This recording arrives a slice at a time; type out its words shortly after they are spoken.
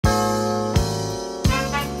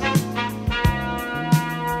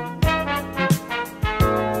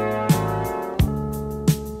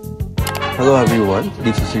Hello everyone,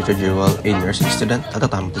 this is Richard Jewel, a nursing student at the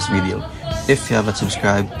time of this video. If you haven't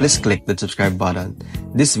subscribed, please click the subscribe button.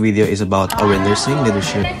 This video is about our nursing,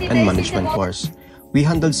 leadership, and management course. We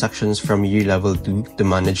handled sections from year level 2 to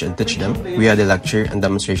manage and teach them. We had a lecture and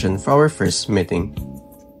demonstration for our first meeting.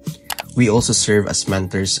 We also serve as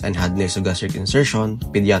mentors and had nasogastric insertion,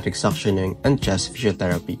 pediatric suctioning, and chest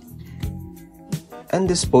physiotherapy. And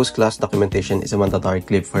this post-class documentation is a mandatory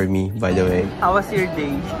clip for me, by the way. How was your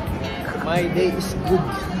day? My day is good.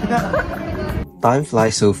 Time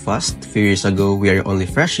flies so fast. Few years ago, we are only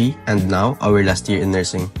freshie, and now our last year in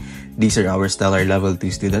nursing. These are our stellar level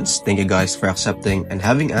 2 students. Thank you guys for accepting and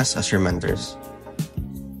having us as your mentors.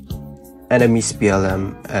 And I miss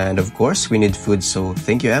PLM, and of course, we need food, so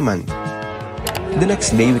thank you, Eman. The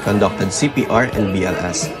next day, we conducted CPR and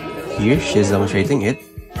BLS. Here, she is demonstrating it.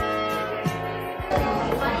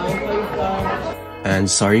 And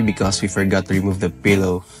sorry because we forgot to remove the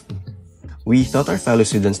pillow. We taught our fellow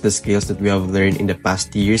students the skills that we have learned in the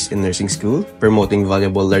past years in nursing school, promoting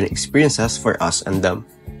valuable learning experiences for us and them.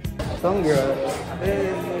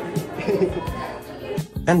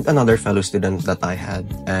 And another fellow student that I had,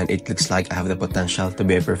 and it looks like I have the potential to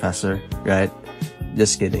be a professor, right?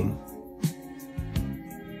 Just kidding.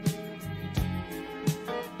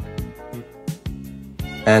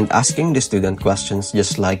 And asking the student questions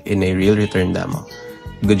just like in a real return demo.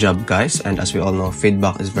 Good job guys, and as we all know,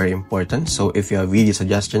 feedback is very important, so if you have video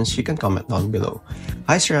suggestions, you can comment down below.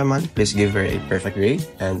 Hi Sir Aman, please give her a perfect grade,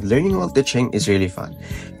 and learning while teaching is really fun.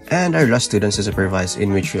 And our last students to supervise,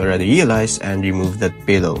 in which we already realized and removed that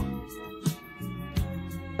pillow.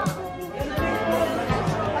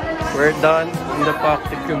 We're done in the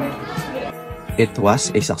practicum. It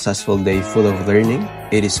was a successful day full of learning.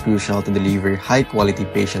 It is crucial to deliver high-quality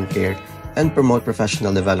patient care and promote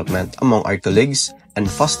professional development among our colleagues and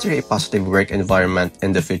foster a positive work environment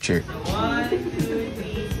in the future.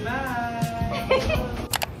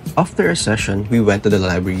 After a session, we went to the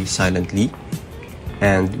library silently,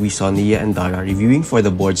 and we saw Nia and Dara reviewing for the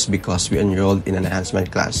boards because we enrolled in an enhancement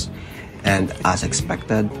class. And as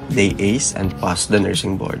expected, they aced and passed the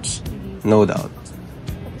nursing boards. No doubt.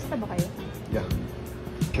 Yeah.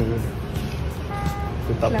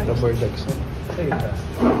 To top the board exam.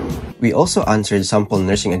 We also answered sample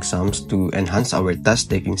nursing exams to enhance our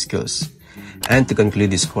test-taking skills. And to conclude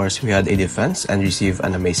this course, we had a defense and received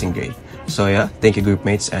an amazing grade. So yeah, thank you group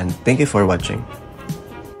mates, and thank you for watching.